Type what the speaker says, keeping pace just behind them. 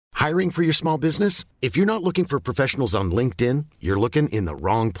Hiring for your small business? If you're not looking for professionals on LinkedIn, you're looking in the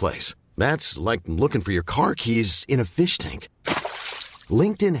wrong place. That's like looking for your car keys in a fish tank.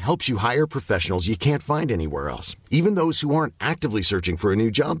 LinkedIn helps you hire professionals you can't find anywhere else, even those who aren't actively searching for a new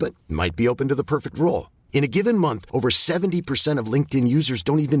job but might be open to the perfect role. In a given month, over 70% of LinkedIn users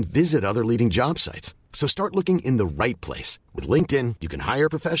don't even visit other leading job sites. So start looking in the right place. With LinkedIn, you can hire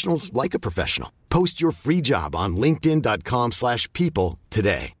professionals like a professional. Post your free job on linkedin.com/people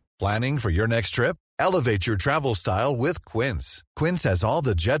today. Planning for your next trip? Elevate your travel style with Quince. Quince has all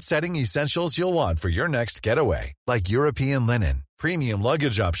the jet-setting essentials you'll want for your next getaway, like European linen, premium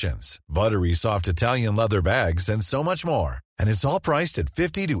luggage options, buttery soft Italian leather bags, and so much more. And it's all priced at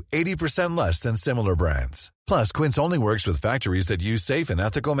 50 to 80% less than similar brands. Plus, Quince only works with factories that use safe and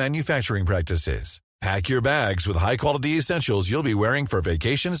ethical manufacturing practices. Pack your bags with high-quality essentials you'll be wearing for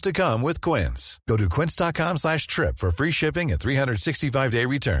vacations to come with Quince. Go to quince.com/trip for free shipping and 365-day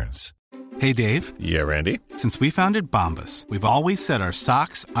returns. Hey, Dave. Yeah, Randy. Since we founded Bombas, we've always said our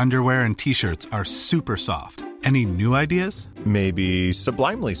socks, underwear, and T-shirts are super soft. Any new ideas? Maybe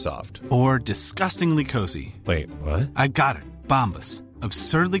sublimely soft. Or disgustingly cozy. Wait, what? I got it. Bombas.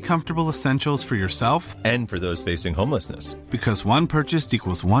 Absurdly comfortable essentials for yourself and for those facing homelessness. Because one purchased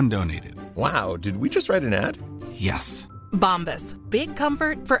equals one donated. Wow, did we just write an ad? Yes. Bombas. Big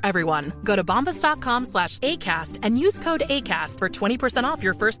comfort for everyone. Go to bombas.com/ACAST and use code ACAST for 20% off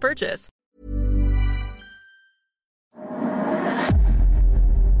your first purchase.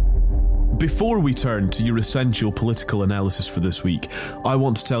 Before we turn to your essential political analysis for this week, I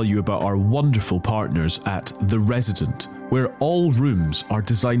want to tell you about our wonderful partners at The Resident, where all rooms are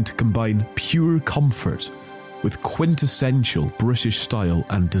designed to combine pure comfort with quintessential British style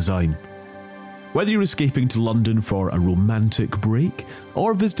and design. Whether you're escaping to London for a romantic break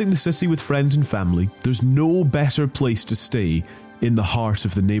or visiting the city with friends and family, there's no better place to stay in the heart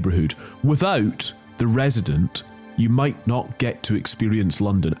of the neighbourhood. Without The Resident, you might not get to experience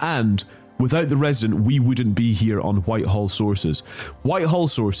London, and without The Resident, we wouldn't be here on Whitehall Sources. Whitehall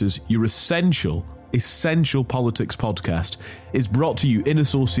Sources, your essential politics podcast, is brought to you in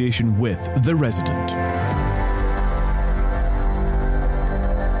association with The Resident.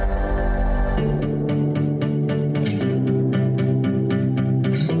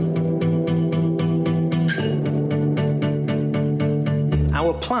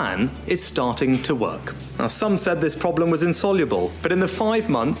 Our plan is starting to work. Now, some said this problem was insoluble, but in the 5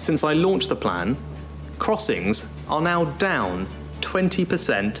 months since I launched the plan, crossings are now down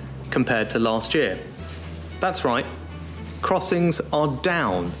 20% compared to last year. That's right, crossings are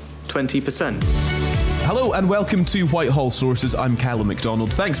down 20%. Hello and welcome to Whitehall Sources. I'm Callum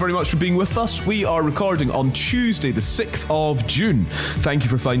McDonald. Thanks very much for being with us. We are recording on Tuesday, the 6th of June. Thank you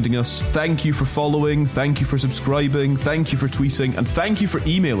for finding us. Thank you for following. Thank you for subscribing. Thank you for tweeting. And thank you for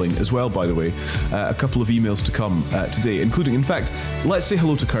emailing as well, by the way. A couple of emails to come today, including, in fact, let's say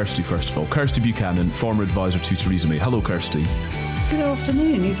hello to Kirsty first of all. Kirsty Buchanan, former advisor to Theresa May. Hello, Kirsty. Good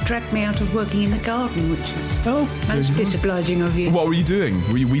afternoon. You've dragged me out of working in the garden, which is most disobliging of you. What were you doing?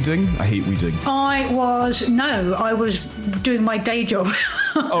 Were you weeding? I hate weeding. I was doing my day job.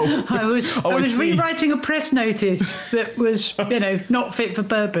 I was rewriting a press notice that was, not fit for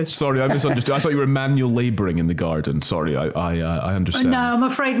purpose. Sorry, I misunderstood. I thought you were manual labouring in the garden. Sorry, I understand. No, I'm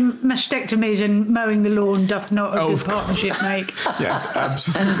afraid mastectomies and mowing the lawn doth not a good partnership make. Yes,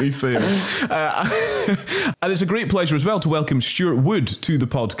 absolutely fair. And it's a great pleasure as well to welcome Stuart Wood to the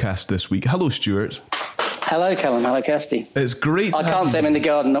podcast this week. Hello, Stuart. Hello, Callum. Hello, Kirsty. It's great. I can't say I'm in the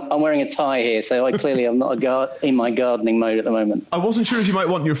garden. I'm wearing a tie here, so I'm not in my gardening mode at the moment. I wasn't sure if you might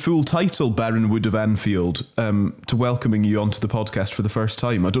want your full title, Baron Wood of Anfield, to welcoming you onto the podcast for the first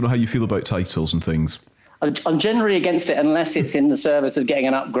time. I don't know how you feel about titles and things. I'm generally against it unless it's in the service of getting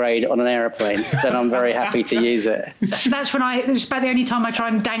an upgrade on an aeroplane. Then I'm very happy to use it. That's about the only time I try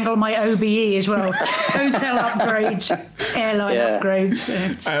and dangle my OBE as well. Hotel upgrades, airline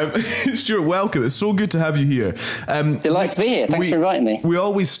upgrades. Stuart, welcome. It's so good to have you here. Delighted to be here. Thanks for inviting me. We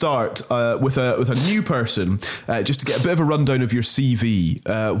always start with a new person, just to get a bit of a rundown of your CV.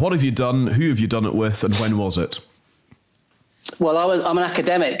 What have you done? Who have you done it with? And when was it? Well, I'm an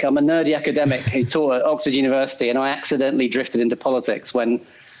academic. I'm a nerdy academic who taught at Oxford University, and I accidentally drifted into politics when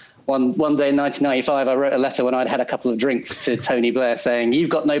one day in 1995, I wrote a letter when I'd had a couple of drinks to Tony Blair saying,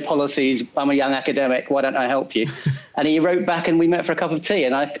 "You've got no policies. I'm a young academic. Why don't I help you?" And he wrote back and we met for a cup of tea.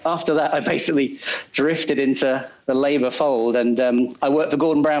 And after that, I basically drifted into the Labour fold. And I worked for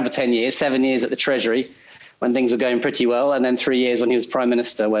Gordon Brown for 10 years, 7 years at the Treasury when things were going pretty well. And then 3 years when he was Prime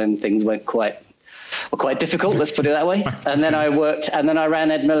Minister when things went quite were quite difficult, let's put it that way. And then I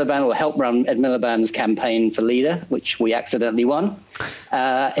ran Ed Miliband, or helped run Ed Miliband's campaign for leader, which we accidentally won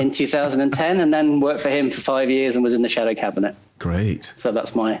in 2010, and then worked for him for 5 years and was in the shadow cabinet. Great. So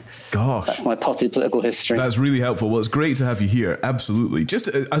that's my potted political history. That's really helpful. Well, it's great to have you here. Absolutely. Just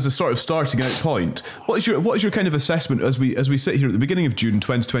as a sort of starting out point, what is your kind of assessment as we sit here at the beginning of June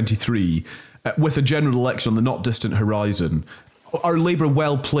 2023 with a general election on the not distant horizon? Are Labour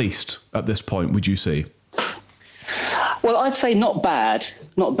well placed at this point, would you say? Well, I'd say not bad.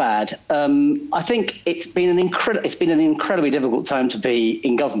 I think it's been an incredibly difficult time to be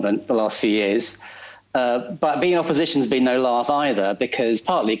in government the last few years. But being in opposition's been no laugh either,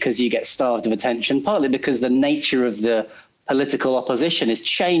 partly because you get starved of attention, partly because the nature of the political opposition is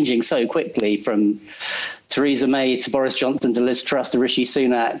changing so quickly, from Theresa May to Boris Johnson to Liz Truss to Rishi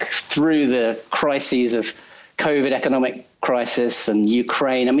Sunak, through the crises of COVID, economic crisis, and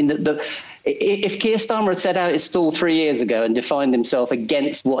Ukraine. I mean, if Keir Starmer had set out his stall 3 years ago and defined himself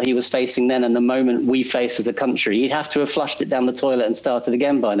against what he was facing then and the moment we face as a country, he'd have to have flushed it down the toilet and started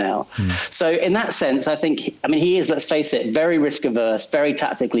again by now. So in that sense, he is, let's face it, very risk averse, very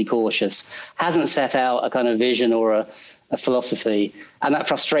tactically cautious, hasn't set out a kind of vision or a philosophy, and that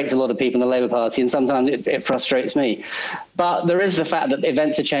frustrates a lot of people in the Labour Party, and sometimes it frustrates me. But there is the fact that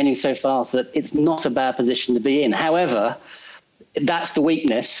events are changing so fast that it's not a bad position to be in. However, that's the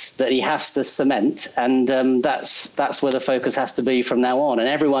weakness that he has to cement, and that's where the focus has to be from now on. And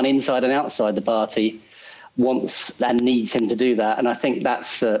everyone inside and outside the party wants and needs him to do that. And I think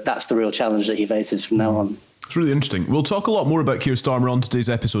that's the real challenge that he faces from now on. It's really interesting. We'll talk a lot more about Keir Starmer on today's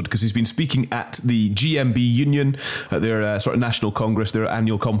episode, because he's been speaking at the GMB Union, at their sort of national congress, their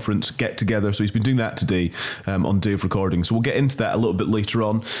annual conference get-together. So he's been doing that today on day of recording. So we'll get into that a little bit later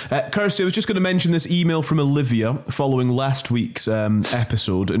on. Kirsty, I was just going to mention this email from Olivia following last week's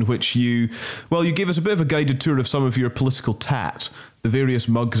episode, in which you gave us a bit of a guided tour of some of your political tat, the various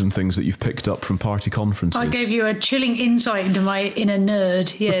mugs and things that you've picked up from party conferences. I gave you a chilling insight into my inner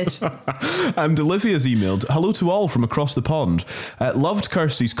nerd, yes. And Olivia's emailed, hello to all from across the pond. Loved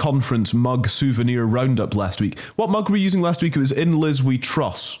Kirsty's conference mug souvenir roundup last week. What mug were you using last week? It was In Liz We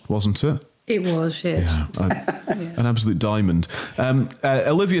Truss, wasn't it? It was, yes. Yeah, an absolute diamond.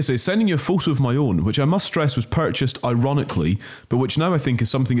 Olivia says, sending you a photo of my own, which I must stress was purchased ironically, but which now I think is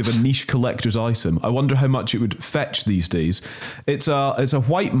something of a niche collector's item. I wonder how much it would fetch these days. It's a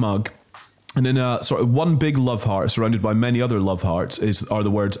white mug, and in a sort of one big love heart surrounded by many other love hearts are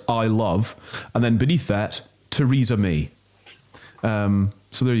the words I love, and then beneath that, Theresa May. So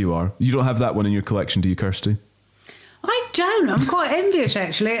there you are. You don't have that one in your collection, do you, Kirsty? I don't. I'm quite envious,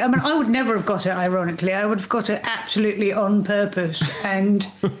 actually. I mean, I would never have got it ironically. I would have got it absolutely on purpose. And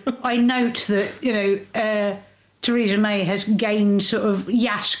I note that, Theresa May has gained sort of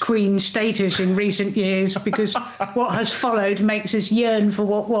Yas Queen status in recent years, because what has followed makes us yearn for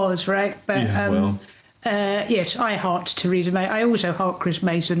what was, right? But yes, I heart Theresa May. I also heart Chris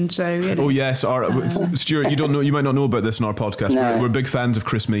Mason. So oh yes, Stuart, you might not know about this in our podcast. No. We're big fans of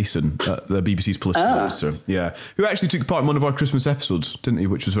Chris Mason, the BBC's political editor. Yeah, who actually took part in one of our Christmas episodes, didn't he?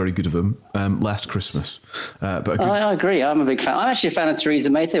 Which was very good of him last Christmas. I agree. I'm a big fan. I'm actually a fan of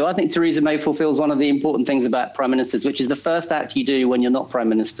Theresa May too. I think Theresa May fulfills one of the important things about prime ministers, which is the first act you do when you're not prime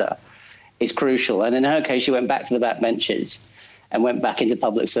minister is crucial. And in her case, she went back to the backbenches and went back into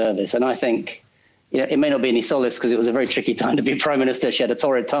public service. And I think, it may not be any solace because it was a very tricky time to be prime minister. She had a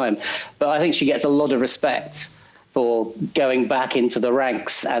torrid time, but I think she gets a lot of respect for going back into the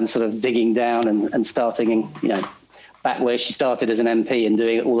ranks and sort of digging down and starting, back where she started as an MP and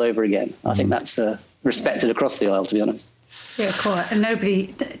doing it all over again. I think that's respected across the aisle, to be honest. Yeah, quite. And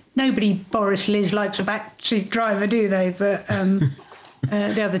nobody Boris Liz likes a backseat driver, do they? But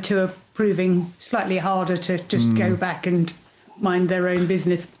the other two are proving slightly harder to just go back and mind their own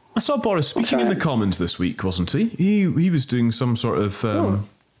business. I saw Boris speaking in the Commons this week, wasn't he? He was doing some sort of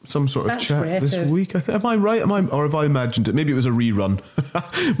chat this week. Am I right? Or have I imagined it? Maybe it was a rerun.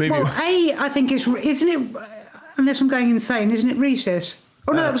 I think isn't it? Unless I'm going insane, isn't it recess?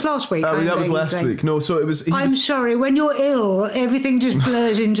 Oh no, that was last week. That was last week. No, so it was. I'm sorry. When you're ill, everything just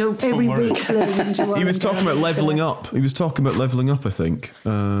blurs into every week blurs into one. He was talking about levelling up. He was talking about levelling up, I think,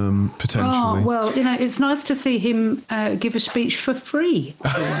 potentially. Oh well, it's nice to see him give a speech for free.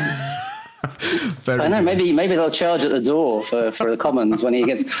 I know. Maybe they'll charge at the door for the Commons when he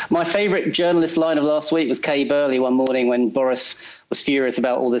gets. My favourite journalist line of last week was Kay Burley one morning when Boris was furious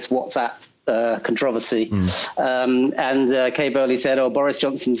about all this WhatsApp controversy. And Kay Burley said, Boris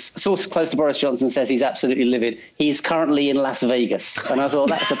Johnson's source close to Boris Johnson says he's absolutely livid. He's currently in Las Vegas. And I thought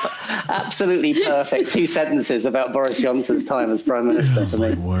that's absolutely perfect 2 sentences about Boris Johnson's time as Prime Minister for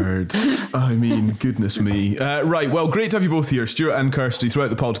me. My word. I mean, goodness me. Right, well, great to have you both here, Stuart and Kirsty, throughout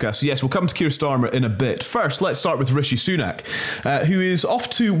the podcast. So yes, we'll come to Keir Starmer in a bit. First, let's start with Rishi Sunak, who is off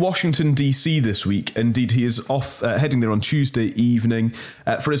to Washington, D.C. this week. Indeed, he is off heading there on Tuesday evening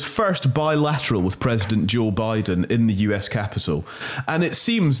for his first bilateral with President Joe Biden in the US Capitol. And it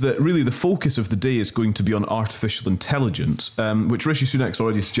seems that really the focus of the day is going to be on artificial intelligence, which Rishi Sunak's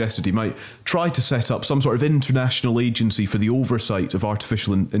already suggested he might try to set up some sort of international agency for the oversight of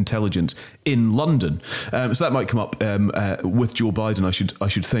artificial intelligence in London. So that might come up with Joe Biden, I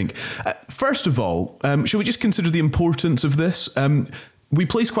should think. First of all, should we just consider the importance of this? We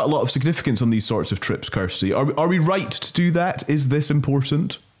place quite a lot of significance on these sorts of trips, Kirsty. Are we right to do that? Is this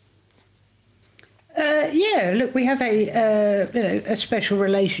important? Yeah, look, we have a special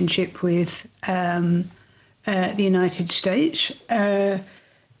relationship with the United States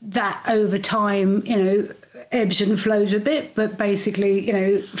that over time, ebbs and flows a bit, but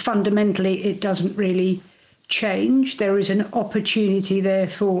basically, fundamentally, it doesn't really change. There is an opportunity there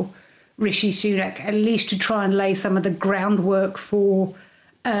for Rishi Sunak at least to try and lay some of the groundwork for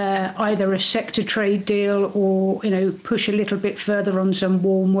either a sector trade deal or, push a little bit further on some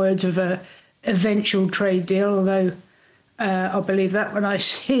warm words of a eventual trade deal, although I'll believe that when I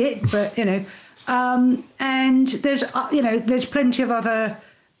see it. But, and there's plenty of other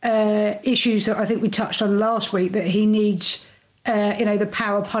issues that I think we touched on last week that he needs, the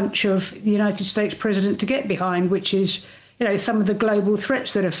power punch of the United States president to get behind, which is, some of the global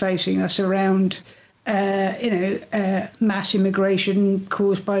threats that are facing us around, mass immigration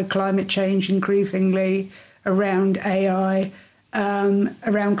caused by climate change increasingly, around AI,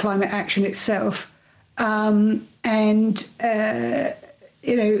 around climate action itself. We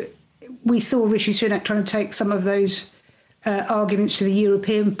saw Rishi Sunak trying to take some of those arguments to the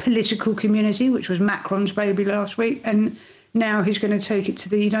European political community, which was Macron's baby last week, and now he's going to take it to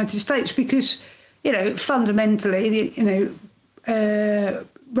the United States because, fundamentally,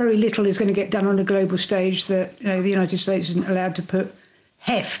 very little is going to get done on a global stage that, the United States isn't allowed to put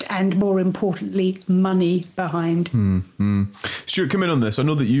heft and, more importantly, money behind. Stuart, come in on this. I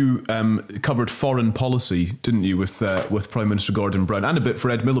know that you covered foreign policy, didn't you, with Prime Minister Gordon Brown, and a bit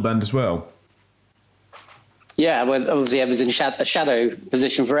for Ed Miliband as well. Yeah, well, obviously I was in a shadow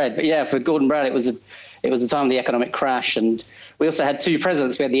position for Ed, but yeah, for Gordon Brown, it was the time of the economic crash, and we also had 2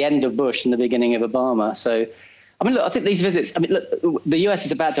 presidents. We had the end of Bush and the beginning of Obama. So, look, I think these visits. Look, the US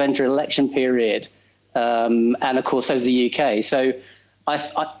is about to enter an election period, and of course, so is the UK. So,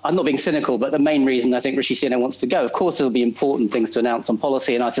 I'm not being cynical, but the main reason I think Rishi Sunak wants to go, of course, there'll be important things to announce on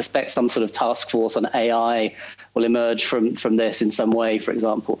policy, and I suspect some sort of task force on AI will emerge from this in some way, for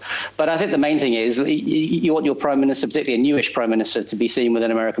example. But I think the main thing is you want your prime minister, particularly a newish prime minister, to be seen with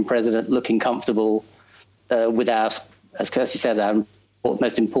an American president looking comfortable with our, as Kirsty says, our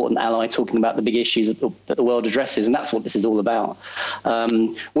most important ally talking about the big issues that the world addresses, and that's what this is all about.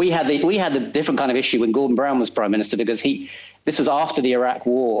 We had the different kind of issue when Gordon Brown was prime minister because this was after the Iraq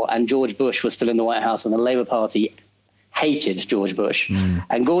War and George Bush was still in the White House and the Labour Party hated George Bush.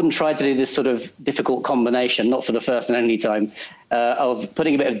 And Gordon tried to do this sort of difficult combination, not for the first and only time, of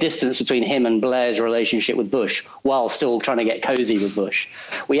putting a bit of distance between him and Blair's relationship with Bush while still trying to get cozy with Bush.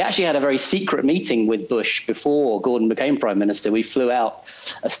 We actually had a very secret meeting with Bush before Gordon became prime minister. We flew out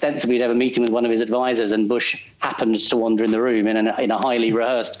ostensibly to have a meeting with one of his advisors, and Bush happened to wander in the room in a highly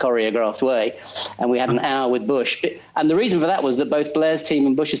rehearsed, choreographed way. And we had an hour with Bush. And the reason for that was that both Blair's team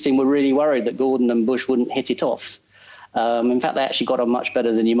and Bush's team were really worried that Gordon and Bush wouldn't hit it off. In fact, they actually got on much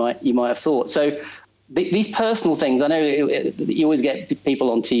better than you might have thought. So these personal things, I know you always get people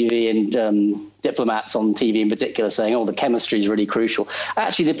on TV and diplomats on TV in particular saying, the chemistry is really crucial.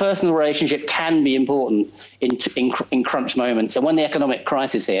 Actually, the personal relationship can be important in crunch moments. And when the economic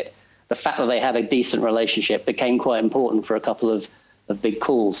crisis hit, the fact that they had a decent relationship became quite important for a couple of big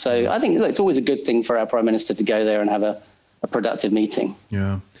calls. So I think it's always a good thing for our Prime Minister to go there and have a productive meeting.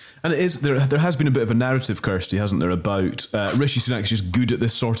 Yeah. And it is there has been a bit of a narrative, Kirsty, hasn't there, about Rishi Sunak's just good at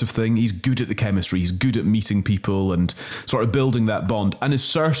this sort of thing. He's good at the chemistry. He's good at meeting people and sort of building that bond, and is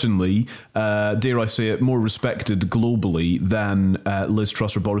certainly, dare I say it, more respected globally than Liz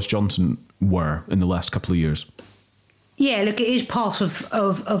Truss or Boris Johnson were in the last couple of years. Yeah, look, it is part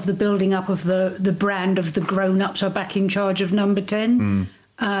of the building up of the brand of the grown-ups are back in charge of Number 10.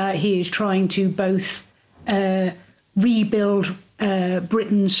 He is trying to both rebuild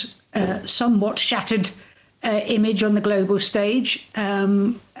Britain's somewhat shattered image on the global stage,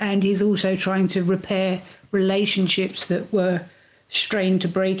 and he's also trying to repair relationships that were strained to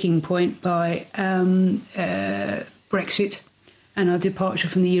breaking point by Brexit and our departure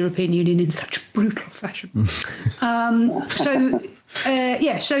from the European Union in such brutal fashion. So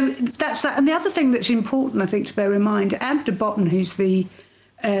that's that. And the other thing that's important, I think, to bear in mind, Amber Botten, who's the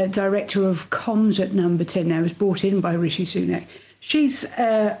director of comms at Number 10 now, was brought in by Rishi Sunak. She's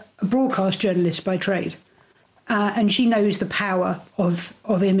a broadcast journalist by trade, and she knows the power of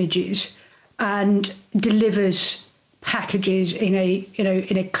images and delivers packages in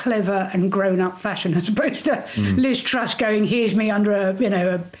a clever and grown-up fashion, as opposed to Liz Truss going, "Here's me under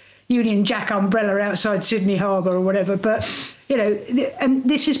a Union Jack umbrella outside Sydney Harbour," or whatever. But and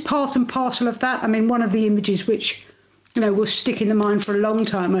this is part and parcel of that. I mean, one of the images which will stick in the mind for a long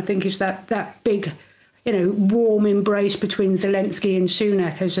time, I think, is that big, warm embrace between Zelensky and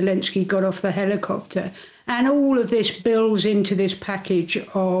Sunak as Zelensky got off the helicopter, and all of this builds into this package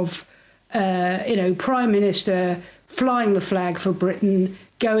of Prime Minister flying the flag for Britain,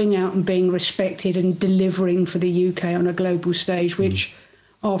 going out and being respected and delivering for the UK on a global stage, which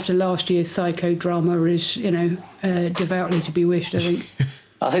after last year's psychodrama is, devoutly to be wished, I think.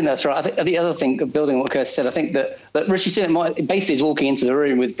 I think that's right. I think the other thing, building on what Kirsty said, I think that Rishi Sunak basically is walking into the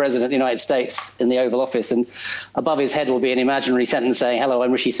room with President of the United States in the Oval Office, and above his head will be an imaginary sentence saying, "Hello,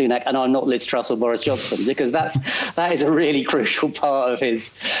 I'm Rishi Sunak, and I'm not Liz Truss or Boris Johnson," because that is a really crucial part of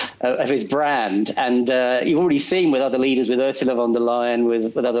his brand. And you've already seen with other leaders, with Ursula von der Leyen,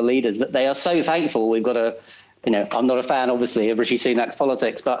 with other leaders, that they are so thankful we've got a. I'm not a fan, obviously, of Rishi Sunak's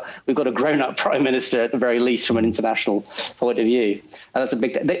politics, but we've got a grown-up prime minister at the very least from an international point of view. And that's a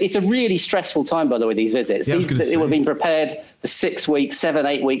big. It's a really stressful time, by the way, these visits. It would have been prepared for 6 weeks, 7,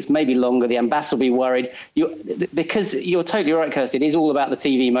 8 weeks, maybe longer. The ambassador will be worried. Because you're totally right, Kirsty. It is all about the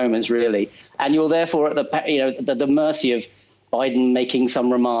TV moments, really, and you're therefore at the mercy of Biden making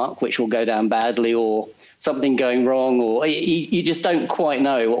some remark which will go down badly, or something going wrong, or you just don't quite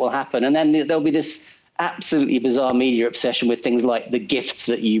know what will happen. And then there'll be this absolutely bizarre media obsession with things like the gifts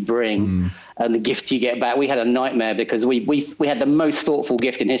that you bring and the gifts you get back. We had a nightmare because we had the most thoughtful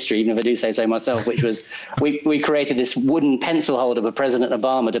gift in history, even if I do say so myself, which was we created this wooden pencil holder for President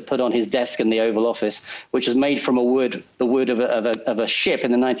Obama to put on his desk in the Oval Office, which was made from the wood of a ship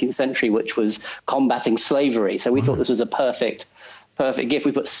in the 19th century, which was combating slavery. So we thought this was a perfect gift.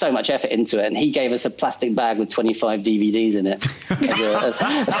 We put so much effort into it, and he gave us a plastic bag with 25 DVDs in it,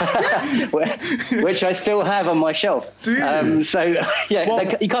 which I still have on my shelf. You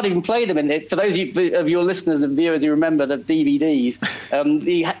can't even play them in it. For those of your listeners and viewers who remember the DVDs,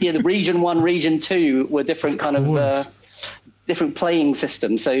 the Region 1, Region 2 were different kind of different playing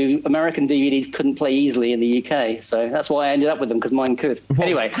systems. So American DVDs couldn't play easily in the UK. So that's why I ended up with them, because mine could.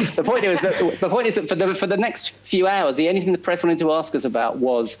 Anyway, the point is that for the next few hours, the only thing the press wanted to ask us about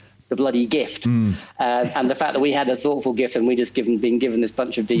was the bloody gift, and the fact that we had a thoughtful gift and we just been given this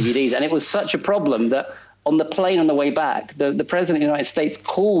bunch of DVDs. And it was such a problem that on the plane on the way back, the President of the United States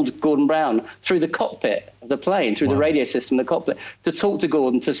called Gordon Brown through the cockpit of the plane, through the radio system, the cockpit, to talk to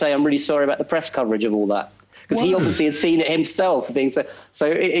Gordon, to say, "I'm really sorry about the press coverage of all that." Because he obviously had seen it himself, being so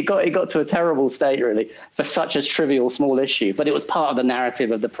it got to a terrible state, really, for such a trivial small issue. But it was part of the narrative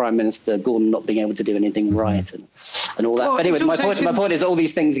of the Prime Minister, Gordon, not being able to do anything right and all that. But anyway, my point is all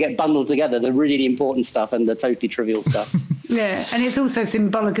these things get bundled together, the really important stuff and the totally trivial stuff. Yeah, and it's also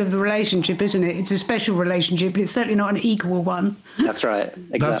symbolic of the relationship, isn't it? It's a special relationship, but it's certainly not an equal one. That's right.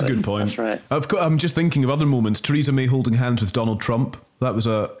 Exactly. That's a good point. That's right. I'm just thinking of other moments. Theresa May holding hands with Donald Trump. That was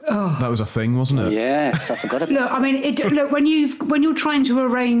a thing, wasn't it? Yes, I forgot about that. Look, I mean, look, when you're trying to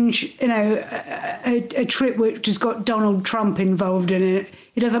arrange, a trip which has got Donald Trump involved in it,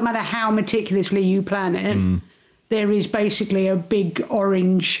 it doesn't matter how meticulously you plan it. There is basically a big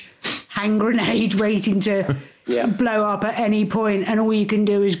orange hand grenade waiting to blow up at any point, and all you can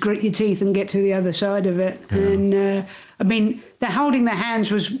do is grit your teeth and get to the other side of it. Yeah. And I mean, the holding their hands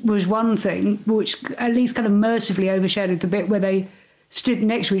was one thing, which at least kind of mercifully overshadowed the bit where they stood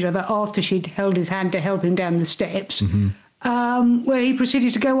next to each other after she'd held his hand to help him down the steps, where he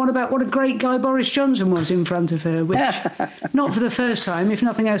proceeded to go on about what a great guy Boris Johnson was in front of her, which, not for the first time, if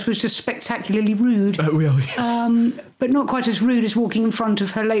nothing else, was just spectacularly rude. Yes. But not quite as rude as walking in front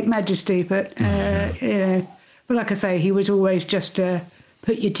of her late Majesty. But, but like I say, he was always just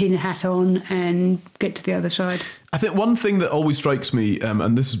put your tin hat on and get to the other side. I think one thing that always strikes me,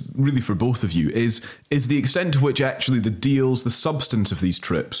 and this is really for both of you, is the extent to which actually the deals, the substance of these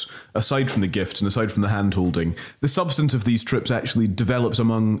trips, aside from the gifts and aside from the hand-holding, the substance of these trips actually develops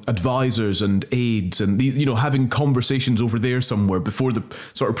among advisors and aides and, having conversations over there somewhere before the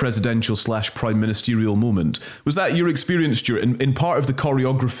sort of presidential/prime ministerial moment. Was that your experience, Stuart? In part of the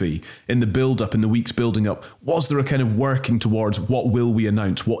choreography, in the build-up, in the weeks building up, was there a kind of working towards what will we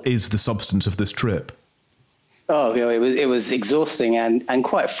announce? What is the substance of this trip? Oh, it was exhausting and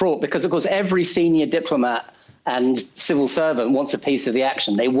quite fraught because, of course, every senior diplomat and civil servant wants a piece of the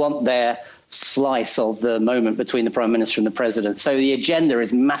action. They want their slice of the moment between the Prime Minister and the President. So the agenda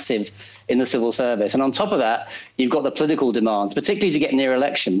is massive in the civil service. And on top of that, you've got the political demands, particularly as you get near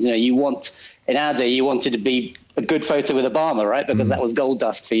elections. In our day, you wanted to be a good photo with Obama, right? Because that was gold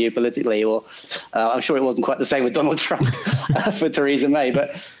dust for you politically. Or I'm sure it wasn't quite the same with Donald Trump for Theresa May.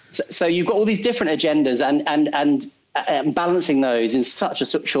 But so you've got all these different agendas and balancing those in such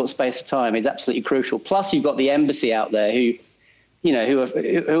a short space of time is absolutely crucial. Plus, you've got the embassy out there who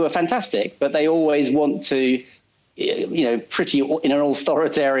are fantastic, but they always want to, pretty in an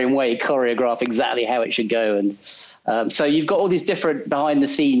authoritarian way, choreograph exactly how it should go. And so you've got all these different behind the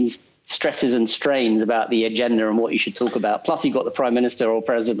scenes stresses and strains about the agenda and what you should talk about. Plus, you've got the Prime Minister or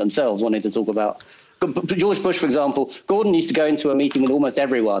President themselves wanting to talk about. George Bush, for example, Gordon used to go into a meeting with almost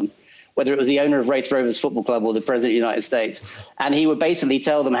everyone, whether it was the owner of Wraith Rovers Football Club or the President of the United States. And he would basically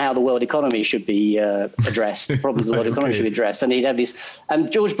tell them how the world economy should be addressed, the problems of the world economy should be addressed. And he'd have these.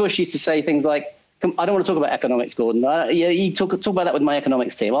 And George Bush used to say things like, I don't want to talk about economics, Gordon. You talk about that with my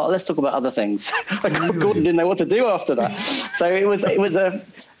economics team. Let's talk about other things. Gordon didn't know what to do after that. So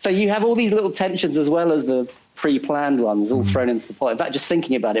so you have all these little tensions as well as the pre-planned ones all thrown into the pot. In fact, just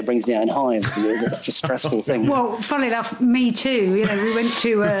thinking about it brings me out in hives because it's such a stressful thing. Well, funnily enough, Me Too. We went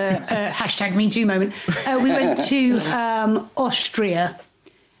to a hashtag Me Too moment. We went to Austria,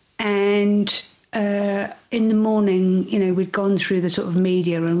 and in the morning, we'd gone through the sort of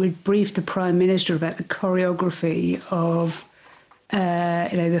media and we'd briefed the Prime Minister about the choreography of,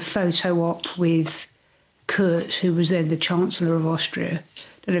 the photo op with Kurz, who was then the Chancellor of Austria.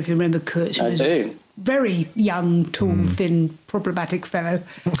 I don't know if you remember Kurz. I do. Very young, tall, thin, problematic fellow.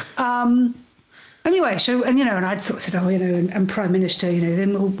 Anyway, so, and I'd sort of said, and Prime Minister,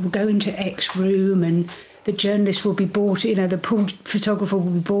 then we'll go into X room and the journalist will be brought in, the pool photographer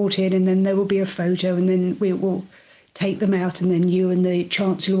will be brought in, and then there will be a photo, and then we will take them out, and then you and the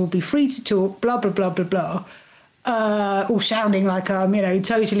Chancellor will be free to talk, blah, blah, blah, blah, blah. All sounding like I'm,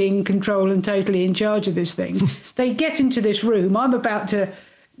 totally in control and totally in charge of this thing. They get into this room. I'm about to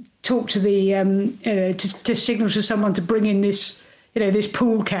talk to the, to signal to someone to bring in this, this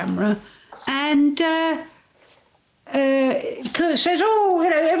pool camera. And Kurt says,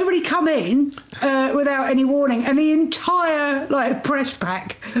 everybody come in without any warning. And the entire, press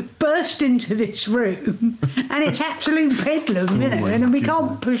pack burst into this room. And it's absolute bedlam, and then we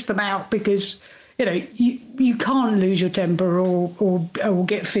can't push them out because... you can't lose your temper or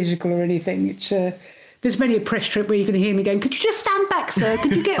get physical or anything. It's there's many a press trip where you can hear me going, "Could you just stand back, sir?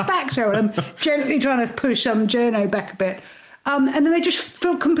 Could you get back, sir?" And I'm gently trying to push some journo back a bit. And then they just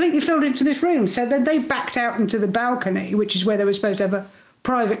completely filled into this room. So then they backed out into the balcony, which is where they were supposed to have a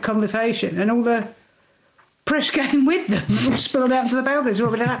private conversation, and all the press came with them and all spilled out to the balcony. So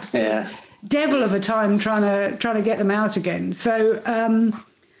we had devil of a time trying to get them out again. So.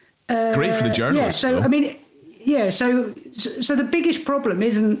 Great for the journalists. So the biggest problem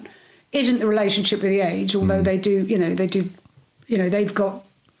isn't the relationship with the aides, although they do, they've got,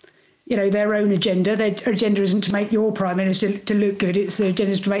 their own agenda. Their agenda isn't to make your Prime Minister to look good; it's their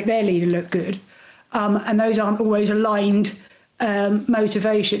agenda to make their leader look good, and those aren't always aligned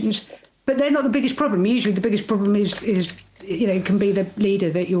motivations. But they're not the biggest problem. Usually, the biggest problem is can be the leader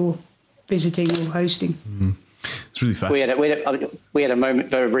that you're visiting or hosting. Mm. It's really fascinating. We had a moment,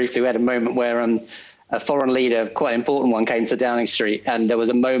 very briefly, where a foreign leader, quite an important one, came to Downing Street, and there was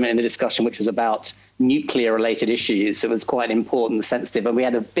a moment in the discussion which was about nuclear-related issues. It was quite important, sensitive, and we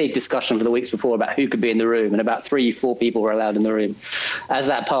had a big discussion for the weeks before about who could be in the room, and about 3-4 people were allowed in the room. As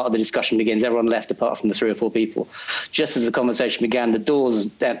that part of the discussion begins, everyone left apart from the 3 or 4 people. Just as the conversation began, the doors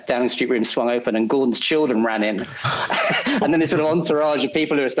of Downing Street room swung open, and Gordon's children ran in. And then this sort of entourage of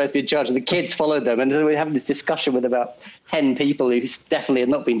people who were supposed to be in charge, and the kids followed them, and we were having this discussion with about 10 people who definitely had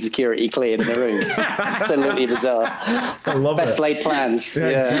not been security cleared in the room. Absolutely bizarre. I love Best it. laid plans.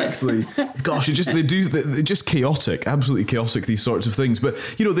 Yeah, exactly. Gosh, they're just chaotic, absolutely chaotic, these sorts of things. But,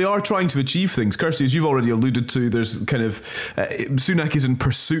 they are trying to achieve things. Kirsty, as you've already alluded to, there's kind of, Sunak is in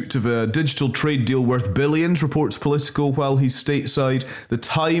pursuit of a digital trade deal worth billions, reports Politico, while he's stateside. The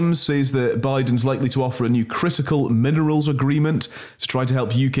Times says that Biden's likely to offer a new critical minerals agreement to try to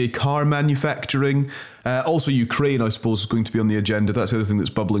help UK car manufacturing. Also, Ukraine, I suppose, is going to be on the agenda. That's the other thing that's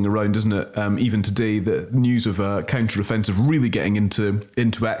bubbling around, isn't it? Even today, the news of a counter-offensive really getting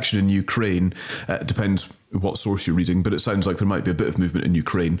into action in Ukraine. Depends what source you're reading, but it sounds like there might be a bit of movement in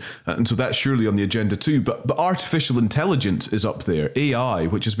Ukraine. And so that's surely on the agenda too. But artificial intelligence is up there, AI,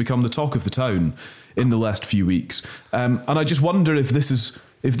 which has become the talk of the town in the last few weeks. And I just wonder if this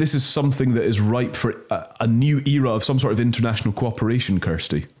is something that is ripe for a new era of some sort of international cooperation,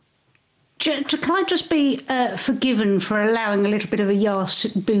 Kirsty. Can I just be forgiven for allowing a little bit of a Yas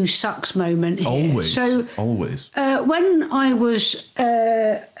Boo Sucks moment here? Always. When I was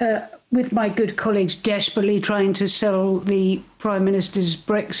with my good colleagues desperately trying to sell the Prime Minister's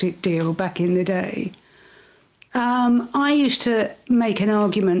Brexit deal back in the day, I used to make an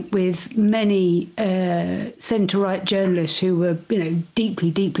argument with many centre-right journalists who were,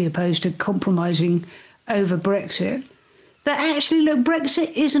 deeply, deeply opposed to compromising over Brexit. That actually, look,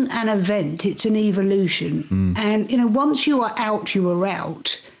 Brexit isn't an event, it's an evolution. And, once you are out, you are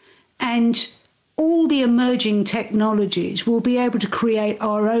out. And all the emerging technologies will be able to create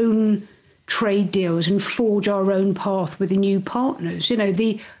our own trade deals and forge our own path with the new partners.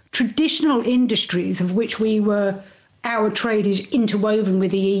 The traditional industries of which our trade is interwoven with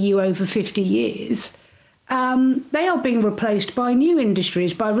the EU over 50 years, they are being replaced by new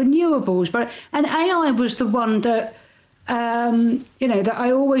industries, by renewables. And AI was the one that that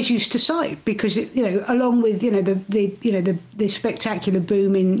I always used to cite because along with the spectacular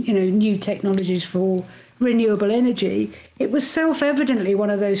boom in new technologies for renewable energy, it was self-evidently one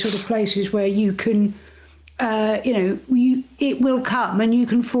of those sort of places where you can it will come and you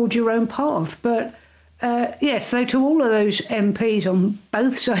can forge your own path. But so to all of those MPs on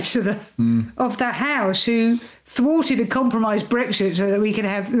both sides of the House who thwarted a compromised Brexit so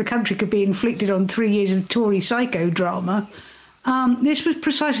that the country could be inflicted on 3 years of Tory psychodrama, this was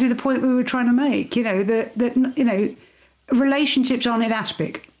precisely the point we were trying to make. That relationships aren't an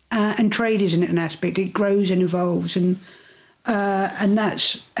aspect, and trade isn't an aspect. It grows and evolves, and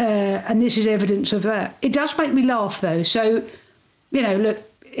that's and this is evidence of that. It does make me laugh though. So, look.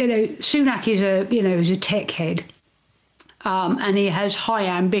 Sunak is a tech head, and he has high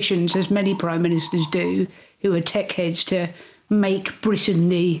ambitions, as many prime ministers do, who are tech heads, to make Britain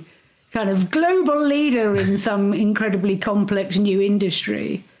the kind of global leader in some incredibly complex new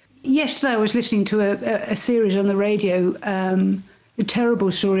industry. Yesterday, I was listening to a series on the radio, a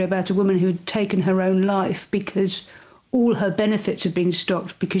terrible story about a woman who had taken her own life because all her benefits had been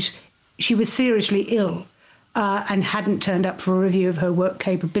stopped because she was seriously ill. And hadn't turned up for a review of her work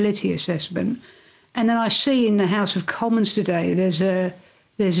capability assessment. And then I see in the House of Commons today there's a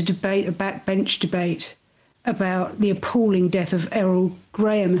debate, a backbench debate, about the appalling death of Errol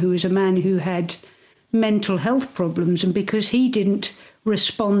Graham, who was a man who had mental health problems, and because he didn't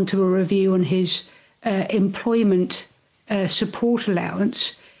respond to a review on his employment support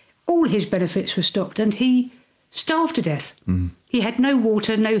allowance, all his benefits were stopped and he starved to death. He had no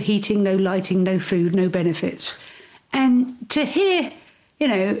water, no heating, no lighting, no food, no benefits. And to hear,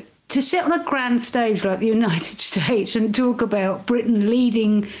 to sit on a grand stage like the United States and talk about Britain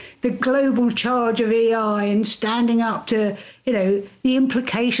leading the global charge of AI and standing up to, the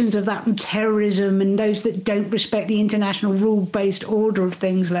implications of that and terrorism and those that don't respect the international rule-based order of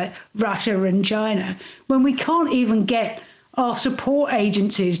things like Russia and China, when we can't even get our support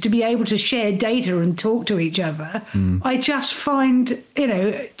agencies to be able to share data and talk to each other, I just find,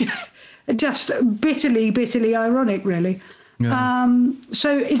 just bitterly, bitterly ironic, really. Yeah.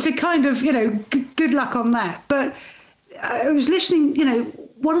 So it's a kind of, good luck on that. But I was listening,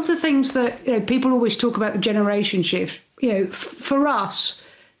 one of the things that people always talk about, the generation shift, for us,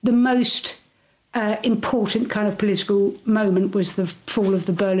 the most important kind of political moment was the fall of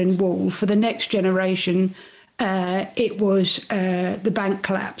the Berlin Wall. For the next generation, it was the bank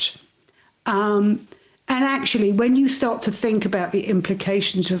collapse. And actually, when you start to think about the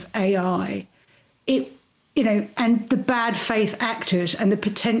implications of AI, and the bad faith actors and the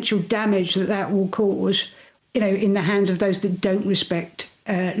potential damage that will cause, in the hands of those that don't respect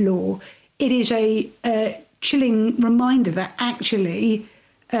law, it is a chilling reminder that actually,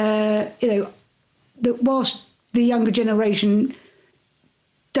 that whilst the younger generation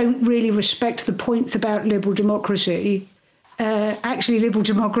don't really respect the points about liberal democracy, actually liberal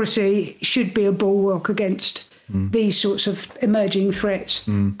democracy should be a bulwark against these sorts of emerging threats.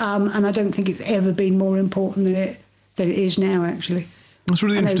 And I don't think it's ever been more important than it is now, actually. That's a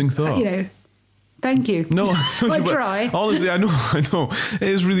really interesting thought. Thank you. No, I try. Honestly, I know. It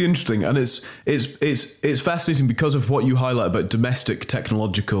is really interesting, and it's fascinating because of what you highlight about domestic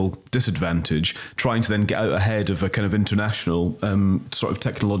technological disadvantage, trying to then get out ahead of a kind of international sort of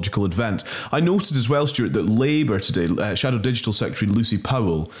technological advance. I noted as well, Stuart, that Labour today, Shadow Digital Secretary Lucy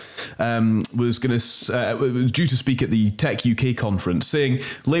Powell, was due to speak at the Tech UK conference, saying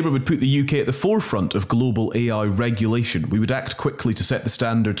Labour would put the UK at the forefront of global AI regulation. We would act quickly to set the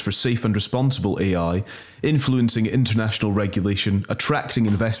standards for safe and responsible AI, influencing international regulation, attracting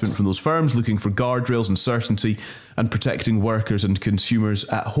investment from those firms looking for guardrails and certainty, and protecting workers and consumers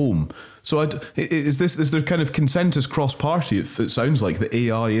at home. So is there kind of consensus cross-party? It sounds like that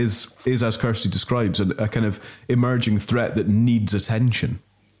AI is, as Kirsty describes, a kind of emerging threat that needs attention.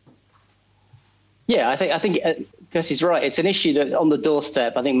 Yeah, I think Kirsty's right. It's an issue that on the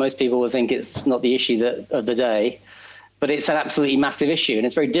doorstep. I think most people will think it's not the issue of the day. But it's an absolutely massive issue, and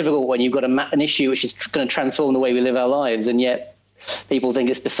it's very difficult when you've got an issue which is going to transform the way we live our lives, and yet people think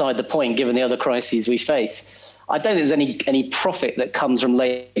it's beside the point given the other crises we face. I don't think there's any profit that comes from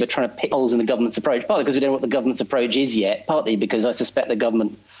Labour trying to pick holes in the government's approach, partly because we don't know what the government's approach is yet, partly because I suspect the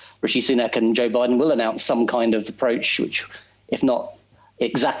government, Rishi Sunak and Joe Biden, will announce some kind of approach which, if not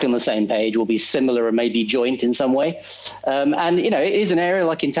exactly on the same page, will be similar and maybe joint in some way. And, it is an area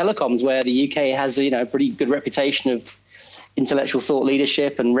like in telecoms where the UK has, a pretty good reputation of intellectual thought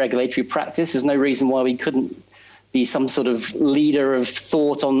leadership and regulatory practice. There's no reason why we couldn't be some sort of leader of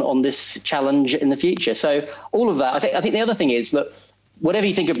thought on this challenge in the future. So all of that, I think the other thing is that whatever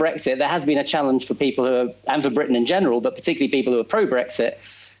you think of Brexit, there has been a challenge for people and for Britain in general, but particularly people who are pro-Brexit,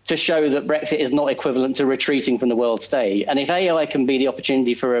 to show that Brexit is not equivalent to retreating from the world stage. And if AI can be the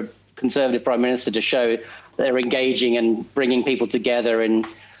opportunity for a Conservative Prime Minister to show that they're engaging and bringing people together in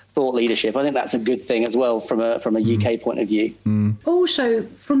thought leadership, I think that's a good thing as well from a UK point of view. Also,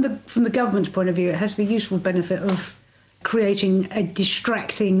 from the government's point of view, it has the useful benefit of creating a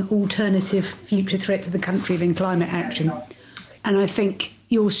distracting alternative future threat to the country than climate action. And I think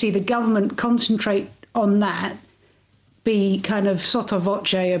you'll see the government concentrate on that, be kind of sotto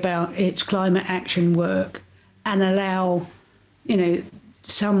voce about its climate action work, and allow,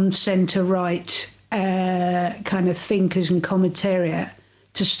 some centre-right kind of thinkers and commentariat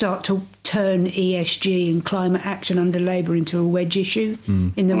to start to turn ESG and climate action under Labour into a wedge issue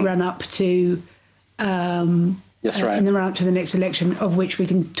in the run-up to That's right. in the run-up to the next election, of which we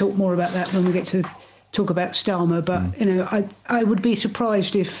can talk more about that when we get to talk about Starmer. But, I would be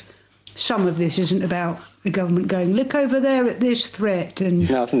surprised if some of this isn't about the government going, look over there at this threat. And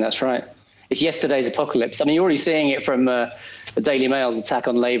no, I think that's right. It's yesterday's apocalypse. I mean, you're already seeing it from the Daily Mail's attack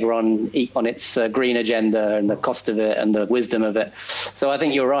on Labour on its green agenda and the cost of it and the wisdom of it. So I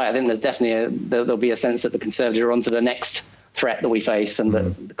think you're right. I think there's definitely there'll be a sense that the Conservatives are on to the next threat that we face, and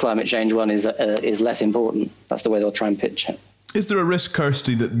that the climate change one is less important. That's the way they'll try and pitch it. Is there a risk,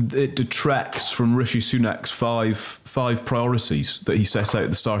 Kirsty, that it detracts from Rishi Sunak's five priorities that he set out at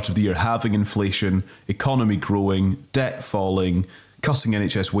the start of the year? Having inflation, economy growing, debt falling, cutting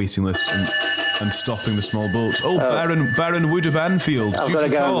NHS waiting lists, and stopping the small boats. Baron Wood of Anfield. I've got to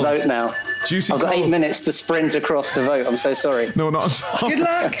go and vote now. I've got 8 minutes to sprint across to vote. I'm so sorry. No, not at all. Good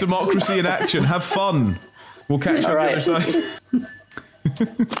luck. Democracy in action. Have fun. We'll catch you on the other side.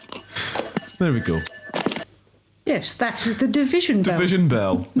 There we go. yes, that is the division bell. Division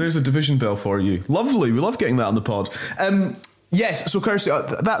bell. There's a division bell for you. Lovely. We love getting that on the pod. Yes. So, Kirsty,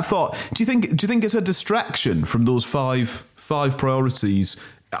 that thought. Do you think it's a distraction from those five priorities?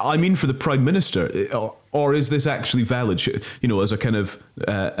 I mean, for the Prime Minister, or is this actually valid? As a kind of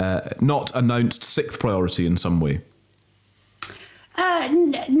not announced sixth priority in some way.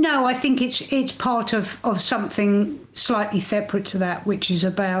 No, I think it's part of something slightly separate to that, which is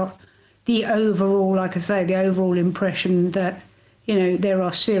about the overall, like I say, the overall impression that, there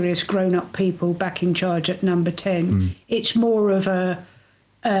are serious grown-up people back in charge at number 10. It's more of a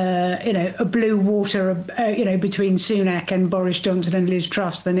blue water, between Sunak and Boris Johnson and Liz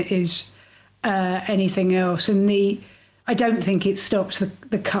Truss than it is anything else. And I don't think it stops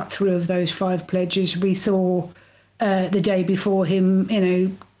the cut through of those five pledges. We saw the day before him,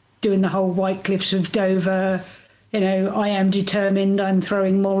 doing the whole White Cliffs of Dover. I am determined. I'm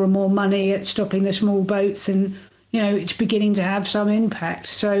throwing more and more money at stopping the small boats, and it's beginning to have some impact.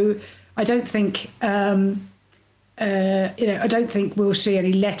 So I don't think. I don't think we'll see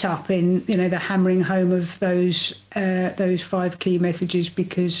any let up in the hammering home of those five key messages,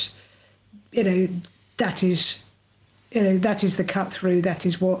 because that is that is the cut through. That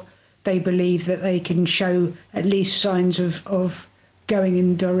is what they believe that they can show at least signs of going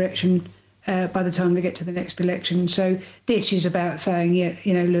in direction by the time they get to the next election. So this is about saying,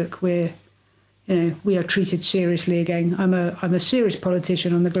 look, we are treated seriously again. I'm a serious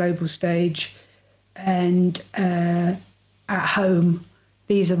politician on the global stage, and at home,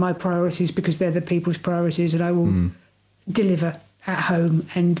 these are my priorities because they're the people's priorities, and I will deliver at home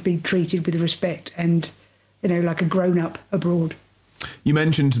and be treated with respect and, like a grown-up abroad. You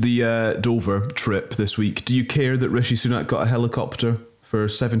mentioned the Dover trip this week. Do you care that Rishi Sunak got a helicopter for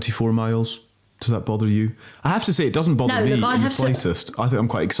 74 miles? Does that bother you? I have to say, it doesn't bother me in the slightest. I think I'm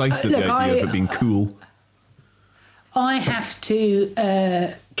quite excited at the idea of it being cool. I have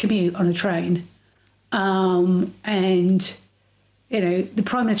to commute on a train, and the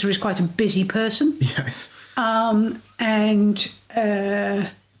Prime Minister is quite a busy person. Yes. Having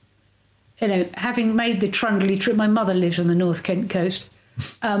made the Trundley trip, my mother lives on the North Kent coast,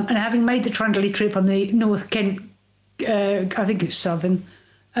 and having made the Trundley trip on the North Kent, I think it's Southern,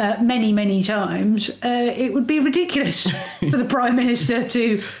 many, many times, it would be ridiculous for the Prime Minister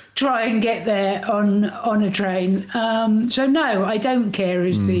to try and get there on a train. So no, I don't care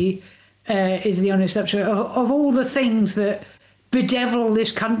is the honest upshot of all the things that bedevil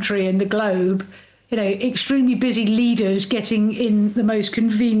this country and the globe. Extremely busy leaders getting in the most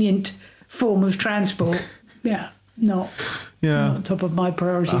convenient form of transport. Not top of my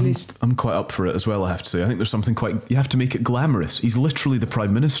priority list. I'm quite up for it as well, I have to say. I think there's something you have to make it glamorous. He's literally the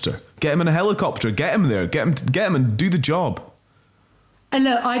Prime Minister. Get him in a helicopter, get him there, get him and do the job. And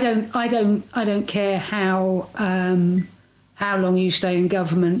look, I don't care how long you stay in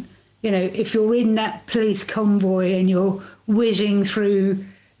government. If you're in that police convoy and you're whizzing through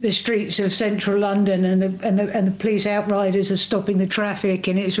the streets of central London and the police outriders are stopping the traffic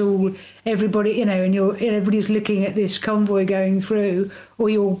and it's all everybody, and everybody's looking at this convoy going through, or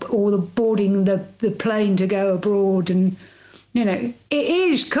boarding the plane to go abroad, and it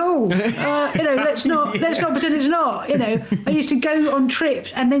is cool. Let's not pretend it's not. I used to go on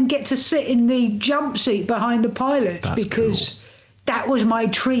trips and then get to sit in the jump seat behind the pilot. That's because cool. That was my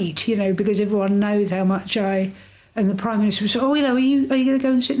treat. Because everyone knows how much And the Prime Minister was, are you going to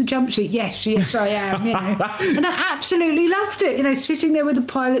go and sit in the jump seat? Yes, I am, And I absolutely loved it, sitting there with the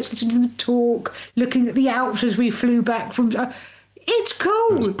pilots, listening to them talk, looking at the Alps as we flew back from... It's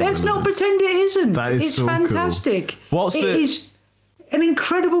cool. Let's not pretend it isn't. It's so fantastic. Cool. It is an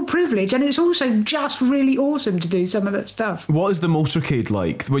incredible privilege, and it's also just really awesome to do some of that stuff. What is the motorcade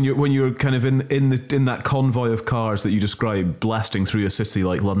like when you're kind of in that convoy of cars that you described blasting through a city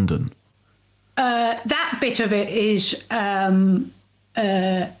like London? That bit of it is,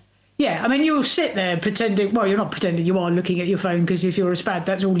 you'll sit there pretending, well, you're not pretending, you are looking at your phone, because if you're a spad,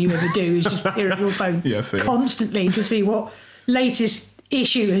 that's all you ever do is just peer at your phone constantly to see what latest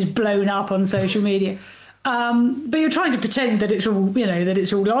issue has blown up on social media. But you're trying to pretend that it's all,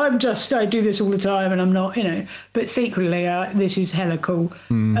 I do this all the time and I'm not, but secretly this is hella cool.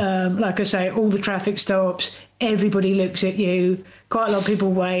 Like I say, all the traffic stops, everybody looks at you, quite a lot of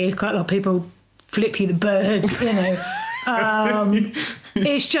people wave, quite a lot of people flip you the bird,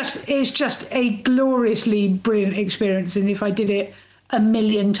 It's just a gloriously brilliant experience, and if I did it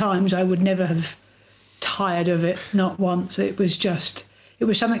 1,000,000 times, I would never have tired of it, not once. It was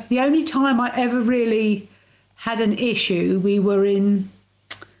something. The only time I ever really had an issue, we were in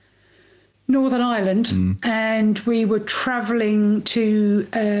Northern Ireland, and we were travelling to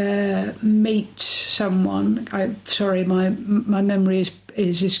meet someone. Sorry, my memory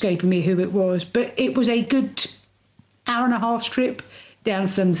is escaping me who it was, but it was a good hour and a half trip down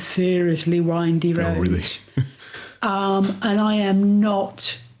some seriously windy roads. Oh, really? And I am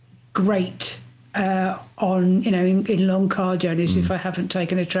not great on, in long car journeys if I haven't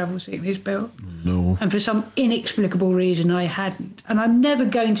taken a travel sickness bill. No. And for some inexplicable reason, I hadn't. And I'm never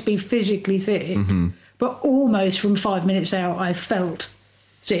going to be physically sick, but almost from 5 minutes out, I felt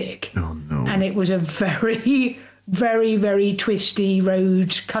sick. Oh, no. And it was a very, very, very twisty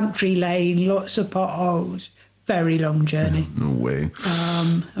road, country lane, lots of potholes. Very long journey. No way.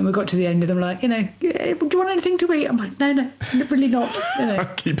 And we got to the end of them like, do you want anything to eat? I'm like, no, really not.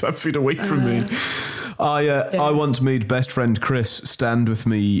 Keep that food away from me. I once made best friend Chris stand with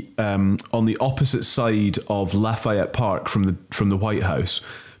me on the opposite side of Lafayette Park from the White House,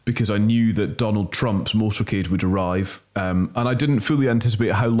 because I knew that Donald Trump's motorcade would arrive, and I didn't fully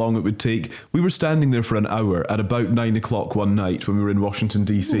anticipate how long it would take. We were standing there for an hour at about 9 o'clock one night when we were in Washington,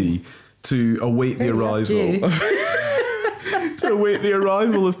 D.C., to await the arrival to await the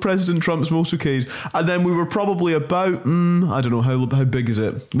arrival of President Trump's motorcade. And then we were probably about, I don't know, how big is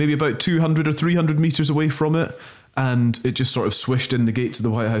it? Maybe about 200 or 300 metres away from it. And it just sort of swished in the gate to the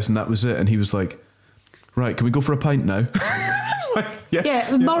White House and that was it. And he was like, right, can we go for a pint now?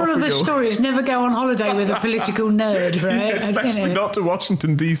 The moral of the story is never go on holiday with a political nerd, right? Especially not to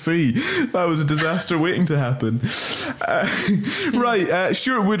Washington, D.C. That was a disaster waiting to happen.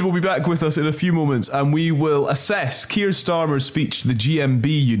 Stuart Wood will be back with us in a few moments and we will assess Keir Starmer's speech to the GMB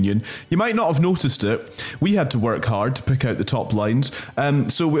union. You might not have noticed it. We had to work hard to pick out the top lines.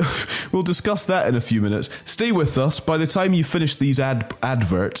 So we'll discuss that in a few minutes. Stay with us. By the time you finish these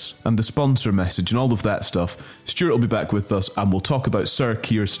adverts and the sponsor message and all of that stuff, Stuart will be back with us and we'll talk about Sir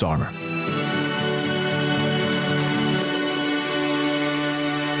Keir Starmer.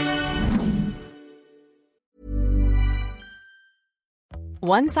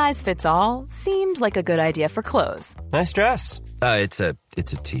 One size fits all seemed like a good idea for clothes. Nice dress. It's a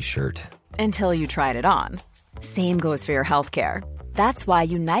t-shirt. Until you tried it on. Same goes for your healthcare. That's why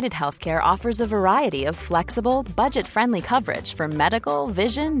United Healthcare offers a variety of flexible, budget-friendly coverage for medical,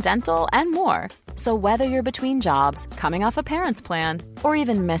 vision, dental, and more. So whether you're between jobs, coming off a parent's plan, or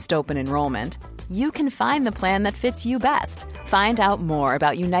even missed open enrollment, you can find the plan that fits you best. Find out more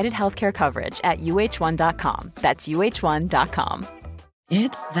about United Healthcare coverage at UH1.com. That's UH1.com.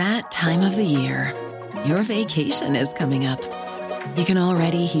 It's that time of the year. Your vacation is coming up. You can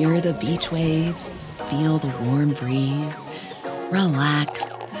already hear the beach waves, feel the warm breeze,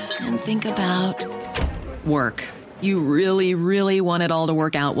 relax, and think about work. You really, really want it all to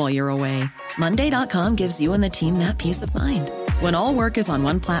work out while you're away. Monday.com gives you and the team that peace of mind. When all work is on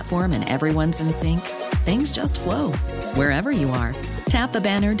one platform and everyone's in sync, things just flow. Wherever you are, tap the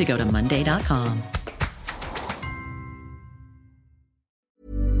banner to go to Monday.com.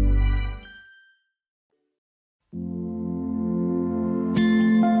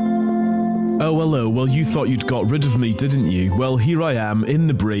 Oh, hello. Well, you thought you'd got rid of me, didn't you? Well, here I am in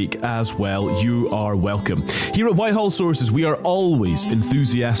the break as well. You are welcome. Here at Whitehall Sources, we are always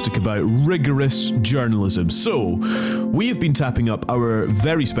enthusiastic about rigorous journalism. So, we have been tapping up our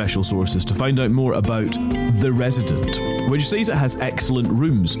very special sources to find out more about The Resident, which says it has excellent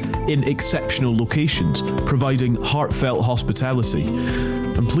rooms in exceptional locations, providing heartfelt hospitality.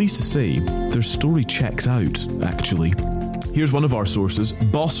 I'm pleased to say their story checks out, actually. Here's one of our sources,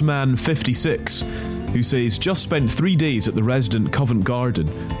 Bossman56, who says, just spent 3 days at the Resident Covent Garden.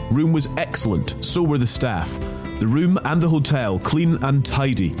 Room was excellent, so were the staff. The room and the hotel, clean and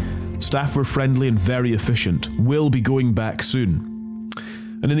tidy. Staff were friendly and very efficient. Will be going back soon.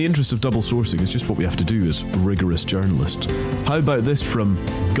 And in the interest of double sourcing, it's just what we have to do as rigorous journalists. How about this from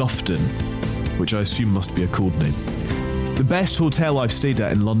Gufton, which I assume must be a code name. The best hotel I've stayed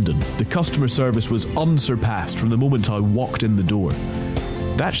at in London. The customer service was unsurpassed from the moment I walked in the door.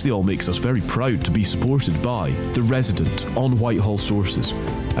 It actually all makes us very proud to be supported by The Resident on Whitehall Sources.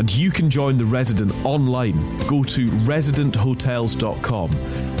 And you can join The Resident online. Go to residenthotels.com.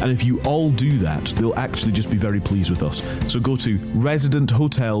 And if you all do that, they'll actually just be very pleased with us. So go to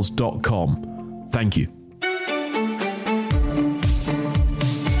residenthotels.com. Thank you.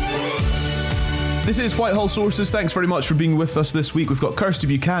 This is Whitehall Sources. Thanks very much for being with us this week. We've got Kirsty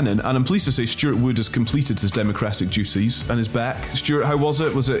Buchanan, and I'm pleased to say Stuart Wood has completed his democratic duties and is back. Stuart, how was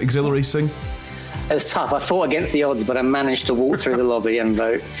it? Was it exhilarating? It was tough. I fought against the odds, but I managed to walk through the lobby and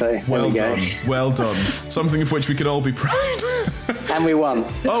vote. So there we go. Well done. Something of which we can all be proud. And we won.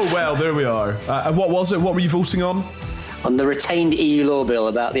 Oh, well, there we are. And what was it? What were you voting on? On the retained EU law bill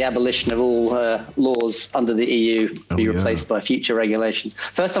about the abolition of all laws under the EU to be replaced by future regulations.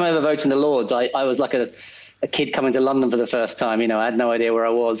 First time I ever voted in the Lords, I was like a kid coming to London for the first time. You know, I had no idea where I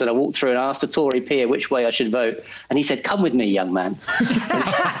was. And I walked through and I asked a Tory peer which way I should vote. And he said, come with me, young man.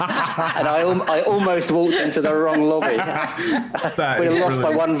 And I almost walked into the wrong lobby. If we'd have lost by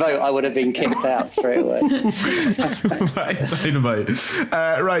one vote, I would have been kicked out straight away. That is dynamite.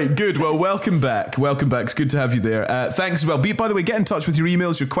 Right, good. Well, welcome back. Welcome back. It's good to have you there. Thanks as well. By the way, get in touch with your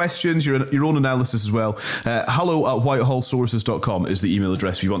emails, your questions, your own analysis as well. hello@whitehallsources.com is the email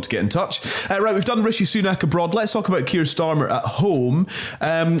address if you want to get in touch. Right, we've done Rishi Sunak abroad. Let's talk about Keir Starmer at home.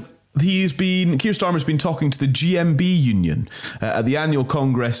 Keir Starmer's been talking to the GMB union at the annual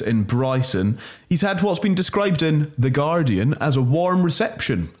Congress in Brighton. He's had what's been described in The Guardian as a warm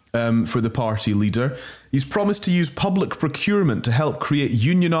reception for the party leader. He's promised to use public procurement to help create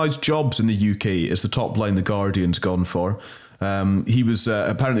unionised jobs in the UK, is the top line The Guardian's gone for. He was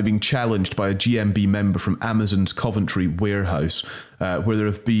apparently being challenged by a GMB member from Amazon's Coventry warehouse, where there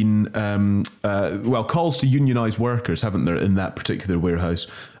have been, calls to unionise workers, haven't there, in that particular warehouse.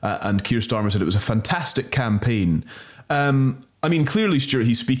 And Keir Starmer said it was a fantastic campaign. I mean, clearly, Stuart,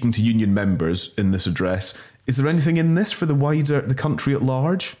 he's speaking to union members in this address. Is there anything in this for the country at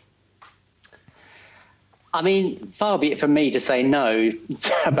large? I mean, far be it from me to say no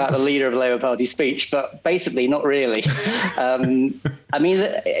about the leader of the Labour Party speech, but basically not really. I mean,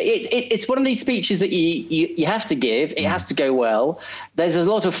 it's one of these speeches that you have to give. It has to go well. There's a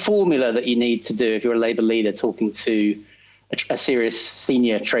lot of formula that you need to do if you're a Labour leader talking to a serious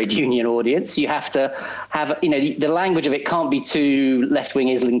senior trade union audience. You have to have, the language of it can't be too left-wing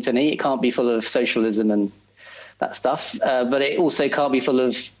Islington-y. It can't be full of socialism and that stuff, but it also can't be full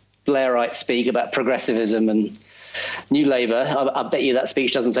of Blairite speak about progressivism and New Labour. I bet you that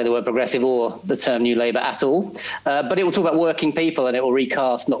speech doesn't say the word progressive or the term New Labour at all. But it will talk about working people, and it will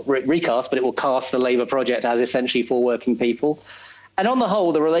but it will cast the Labour project as essentially for working people. And on the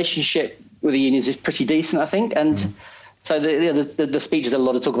whole, the relationship with the unions is pretty decent, I think. And so the speech is a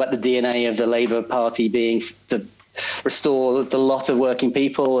lot of talk about the DNA of the Labour Party being to restore the lot of working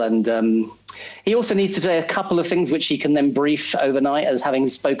people, and he also needs to say a couple of things which he can then brief overnight as having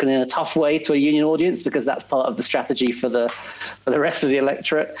spoken in a tough way to a union audience, because that's part of the strategy for the rest of the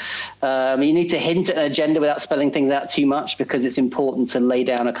electorate. You need to hint at an agenda without spelling things out too much, because it's important to lay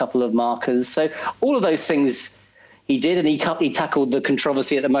down a couple of markers. So all of those things he did, and he tackled the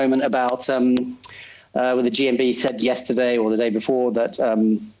controversy at the moment about where the GMB said yesterday or the day before that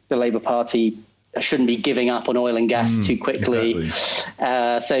the Labour Party shouldn't be giving up on oil and gas too quickly.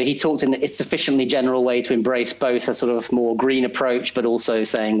 Exactly. So he talked in a sufficiently general way to embrace both a sort of more green approach, but also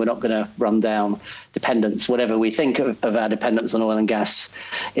saying we're not going to run down dependence, whatever we think of our dependence on oil and gas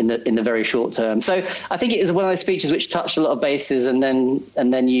in the very short term. So I think it was one of those speeches which touched a lot of bases, and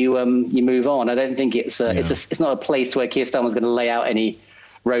then you move on. I don't think it's not a place where Keir Starmer's going to lay out any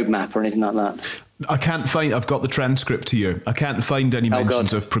roadmap or anything like that. I've got the transcript here. I can't find any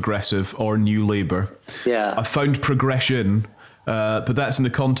mentions of progressive or New Labour. Yeah. I found progression, but that's in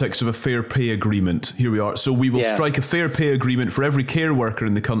the context of a fair pay agreement. Here we are. So we will strike a fair pay agreement for every care worker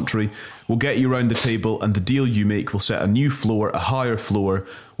in the country. We'll get you around the table, and the deal you make will set a new floor, a higher floor,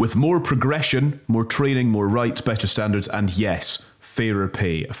 with more progression, more training, more rights, better standards, and yes, fairer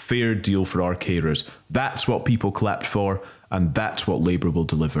pay, a fair deal for our carers. That's what people clapped for, and that's what Labour will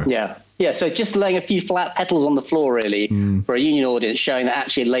deliver. Yeah, so just laying a few flat petals on the floor, really, for a union audience, showing that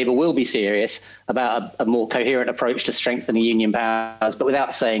actually Labour will be serious about a more coherent approach to strengthening union powers, but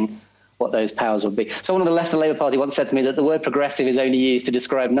without saying what those powers would be. Someone on the left of the Labour Party once said to me that the word progressive is only used to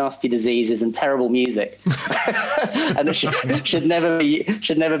describe nasty diseases and terrible music, and that should never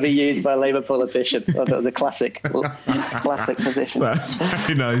be used by a Labour politician. I thought that was a classic position. That's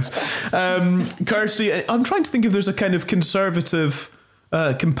very nice. Kirsty, I'm trying to think if there's a kind of conservative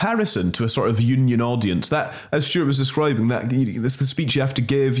comparison to a sort of union audience. That, as Stuart was describing, that this the speech you have to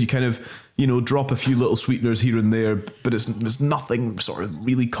give. You kind of drop a few little sweeteners here and there, but it's nothing sort of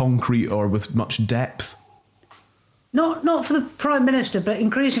really concrete or with much depth. Not for the Prime Minister, but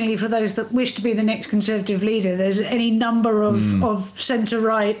increasingly for those that wish to be the next Conservative leader. There's any number of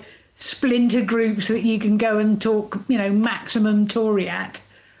centre-right splinter groups that you can go and talk, maximum Tory at.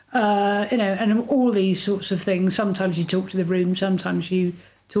 And all these sorts of things. Sometimes you talk to the room, sometimes you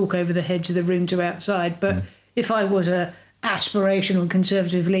talk over the heads of the room to outside. But if I was a aspirational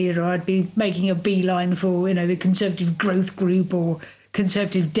Conservative leader, I'd be making a beeline for, the Conservative Growth Group or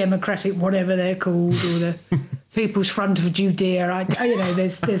Conservative Democratic, whatever they're called, or the People's Front of Judea.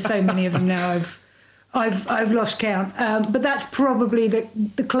 There's so many of them now. I've lost count. But that's probably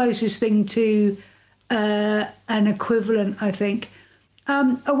the closest thing to an equivalent, I think.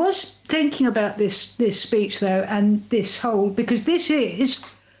 I was thinking about this speech, though, and this whole, because this is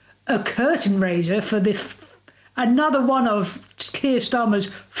a curtain raiser for another one of Keir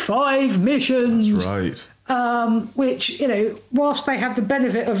Starmer's 5 missions. That's right. Which, whilst they have the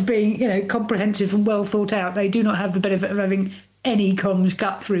benefit of being, comprehensive and well thought out, they do not have the benefit of having any comms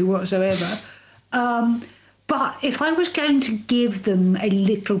cut through whatsoever. But if I was going to give them a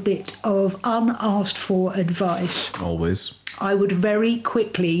little bit of unasked for advice... Always. I would very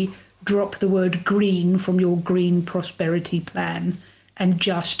quickly drop the word green from your green prosperity plan and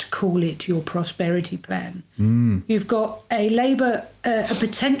just call it your prosperity plan. You've got a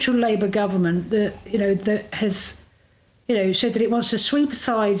potential Labour government that, that has, said that it wants to sweep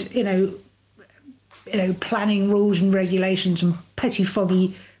aside, planning rules and regulations and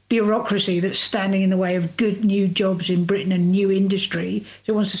pettifoggy bureaucracy that's standing in the way of good new jobs in Britain and new industry.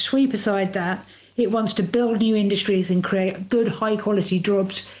 So it wants to sweep aside that. It wants to build new industries and create good, high-quality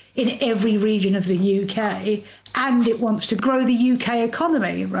jobs in every region of the UK. And it wants to grow the UK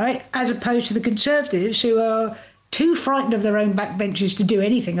economy, right? As opposed to the Conservatives, who are too frightened of their own backbenches to do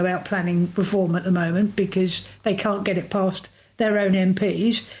anything about planning reform at the moment because they can't get it past their own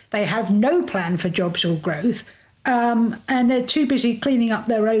MPs. They have no plan for jobs or growth, and they're too busy cleaning up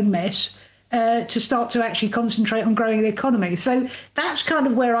their own mess to start to actually concentrate on growing the economy. So that's kind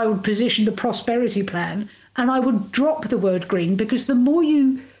of where I would position the prosperity plan, and I would drop the word green, because the more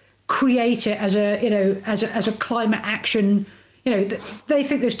you create it as a climate action, they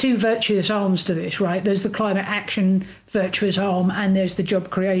think there's two virtuous arms to this, right? There's the climate action virtuous arm and there's the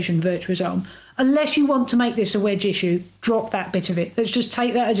job creation virtuous arm. Unless you want to make this a wedge issue, drop that bit of it. Let's just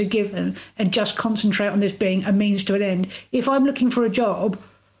take that as a given and just concentrate on this being a means to an end. If I'm looking for a job,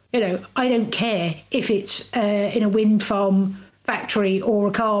 I don't care if it's in a wind farm factory or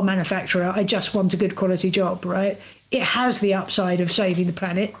a car manufacturer. I just want a good quality job, right? It has the upside of saving the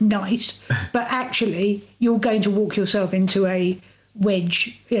planet, nice, but actually you're going to walk yourself into a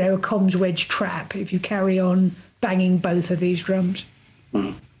wedge, a comms wedge trap if you carry on banging both of these drums.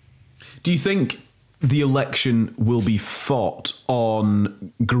 Do you think the election will be fought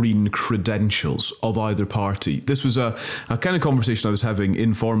on green credentials of either party? This was a kind of conversation I was having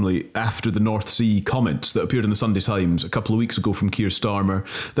informally after the North Sea comments that appeared in the Sunday Times a couple of weeks ago from Keir Starmer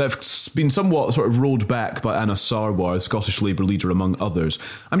that have been somewhat sort of rolled back by Anna Sarwar, the Scottish Labour leader, among others.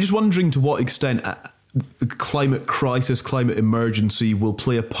 I'm just wondering to what extent the climate crisis, climate emergency will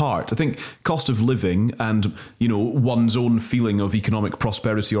play a part. I think cost of living and, one's own feeling of economic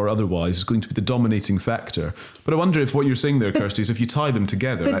prosperity or otherwise is going to be the dominating factor. But I wonder if what you're saying there, Kirsty, is if you tie them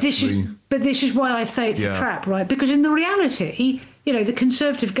together, this is why I say it's a trap, right? Because in the reality, the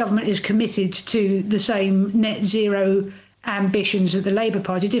Conservative government is committed to the same net zero ambitions that the Labour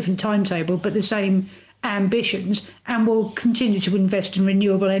Party, different timetable, but the same ambitions, and will continue to invest in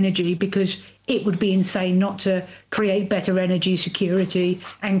renewable energy because it would be insane not to create better energy security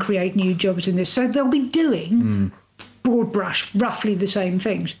and create new jobs in this. So they'll be doing, broad brush, roughly the same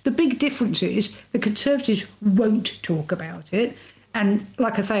things. The big difference is the Conservatives won't talk about it. And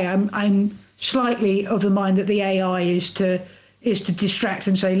like I say, I'm slightly of the mind that the AI is to distract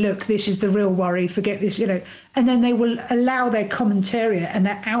and say, look, this is the real worry, forget this, and then they will allow their commentariat and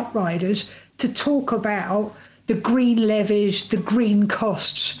their outriders to talk about the green levies, the green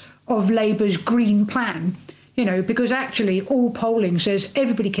costs of Labour's green plan, because actually all polling says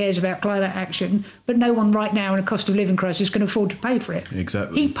everybody cares about climate action, but no one right now in a cost of living crisis can afford to pay for it.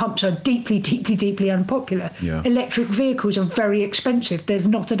 Exactly. Heat pumps are deeply, deeply, deeply unpopular. Yeah. Electric vehicles are very expensive. There's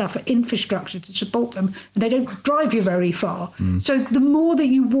not enough infrastructure to support them, and they don't drive you very far. So the more that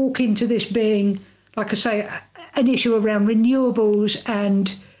you walk into this being, like I say, an issue around renewables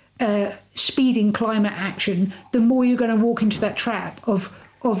and speeding climate action, the more you're going to walk into that trap of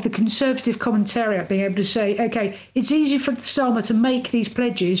the Conservative commentariat being able to say, OK, it's easy for Starmer to make these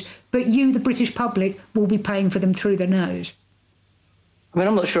pledges, but you, the British public, will be paying for them through the nose. I mean,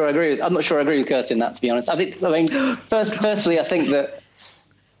 I'm not sure I agree with Kirsty in that, to be honest. Firstly, I think that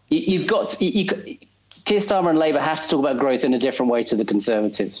you've got Keir Starmer and Labour have to talk about growth in a different way to the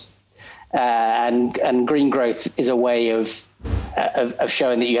Conservatives, and green growth is a way of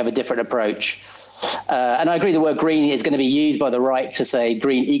showing that you have a different approach. And I agree the word green is going to be used by the right to say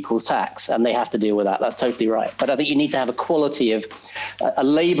green equals tax, and they have to deal with that. That's totally right. But I think you need to have a quality of a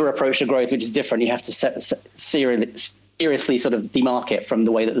Labour approach to growth, which is different. You have to seriously sort of demark it from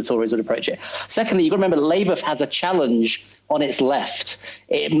the way that the Tories would approach it. Secondly, you've got to remember Labour has a challenge on its left,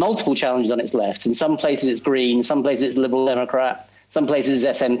 multiple challenges on its left. In some places it's Green, some places it's Liberal Democrat, some places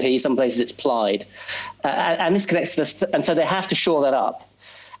it's SNP, some places it's Plaid. And this connects to and so they have to shore that up.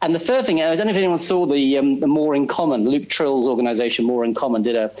 And the third thing, I don't know if anyone saw the More in Common. Luke Trill's organisation, More in Common,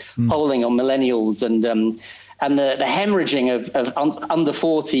 did a polling on millennials and the hemorrhaging of under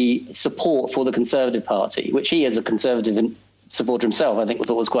 40 support for the Conservative Party, which he, as a Conservative supporter himself, I think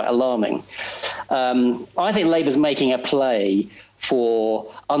thought was quite alarming. I think Labour's making a play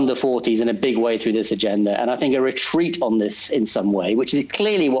for under 40s in a big way through this agenda. And I think a retreat on this in some way, which is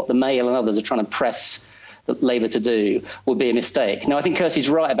clearly what the Mail and others are trying to press Labour to do, would be a mistake. Now, I think Kirsty's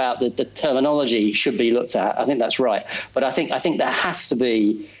right about the terminology should be looked at. I think that's right. But I think there has to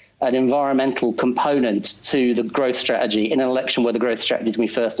be an environmental component to the growth strategy in an election where the growth strategy is going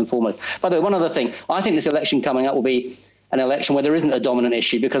to be first and foremost. By the way, one other thing, I think this election coming up will be an election where there isn't a dominant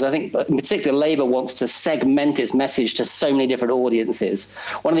issue, because I think in particular Labour wants to segment its message to so many different audiences.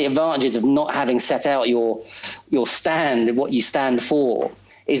 One of the advantages of not having set out your stand, what you stand for,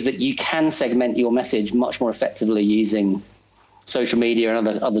 is that you can segment your message much more effectively using social media and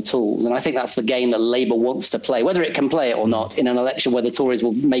other tools. And I think that's the game that Labour wants to play. Whether it can play it or not in an election where the Tories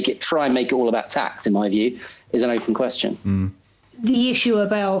will try and make it all about tax, in my view, is an open question. The issue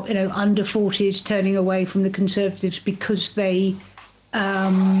about under 40s turning away from the Conservatives because they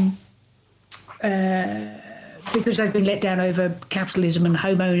because they've been let down over capitalism and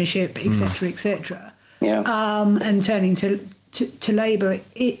home ownership, etc., etc. And turning to Labour,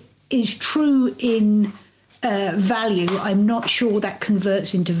 it is true in value. I'm not sure that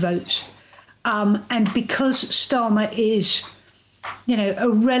converts into votes. And because Starmer is, a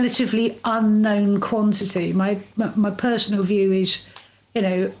relatively unknown quantity, my personal view is,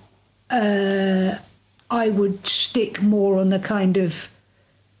 I would stick more on the kind of,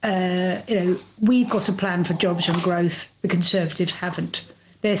 we've got a plan for jobs and growth. The Conservatives haven't.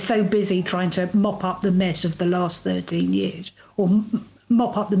 They're so busy trying to mop up the mess of the last 13 years or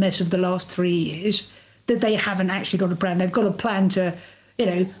mop up the mess of the last 3 years that they haven't actually got a plan. They've got a plan to,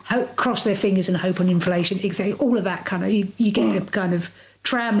 cross their fingers and hope on inflation, exactly, all of that kind of, you get a kind of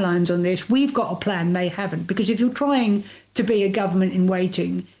tram lines on this. We've got a plan, they haven't. Because if you're trying to be a government in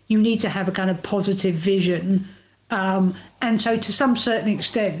waiting, you need to have a kind of positive vision. And so to some certain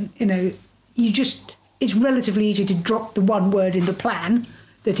extent, it's relatively easy to drop the one word in the plan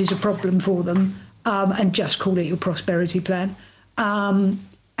that is a problem for them and just call it your prosperity plan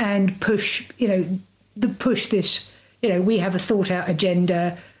and push this, we have a thought out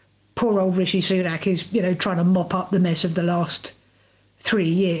agenda. Poor old Rishi Sunak is, trying to mop up the mess of the last 3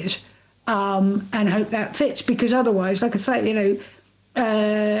 years and hope that fits, because otherwise, like I say,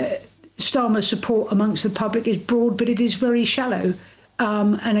 Starmer's support amongst the public is broad, but it is very shallow.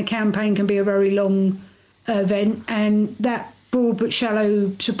 And a campaign can be a very long event, and that broad but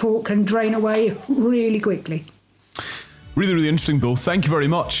shallow support can drain away really quickly. Really, really interesting, though. Thank you very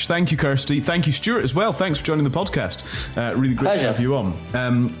much. Thank you, Kirsty. Thank you, Stuart, as well. Thanks for joining the podcast. Really great to have you on.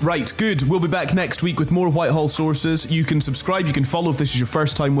 Right, good. We'll be back next week with more Whitehall Sources. You can subscribe, you can follow if this is your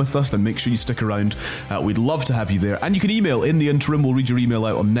first time with us, then make sure you stick around. We'd love to have you there. And you can email in the interim. We'll read your email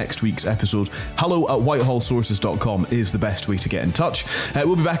out on next week's episode. hello@whitehallsources.com is the best way to get in touch.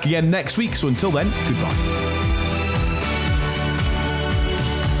 We'll be back again next week, so until then, goodbye.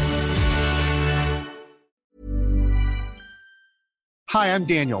 Hi, I'm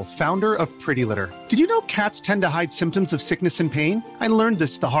Daniel, founder of Pretty Litter. Did you know cats tend to hide symptoms of sickness and pain? I learned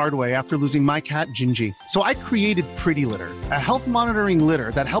this the hard way after losing my cat, Gingy. So I created Pretty Litter, a health monitoring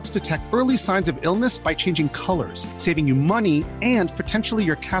litter that helps detect early signs of illness by changing colors, saving you money and potentially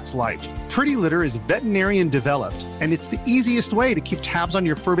your cat's life. Pretty Litter is veterinarian developed, and it's the easiest way to keep tabs on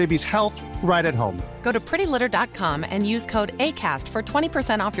your fur baby's health right at home. Go to prettylitter.com and use code ACAST for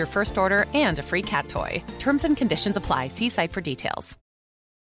 20% off your first order and a free cat toy. Terms and conditions apply. See site for details.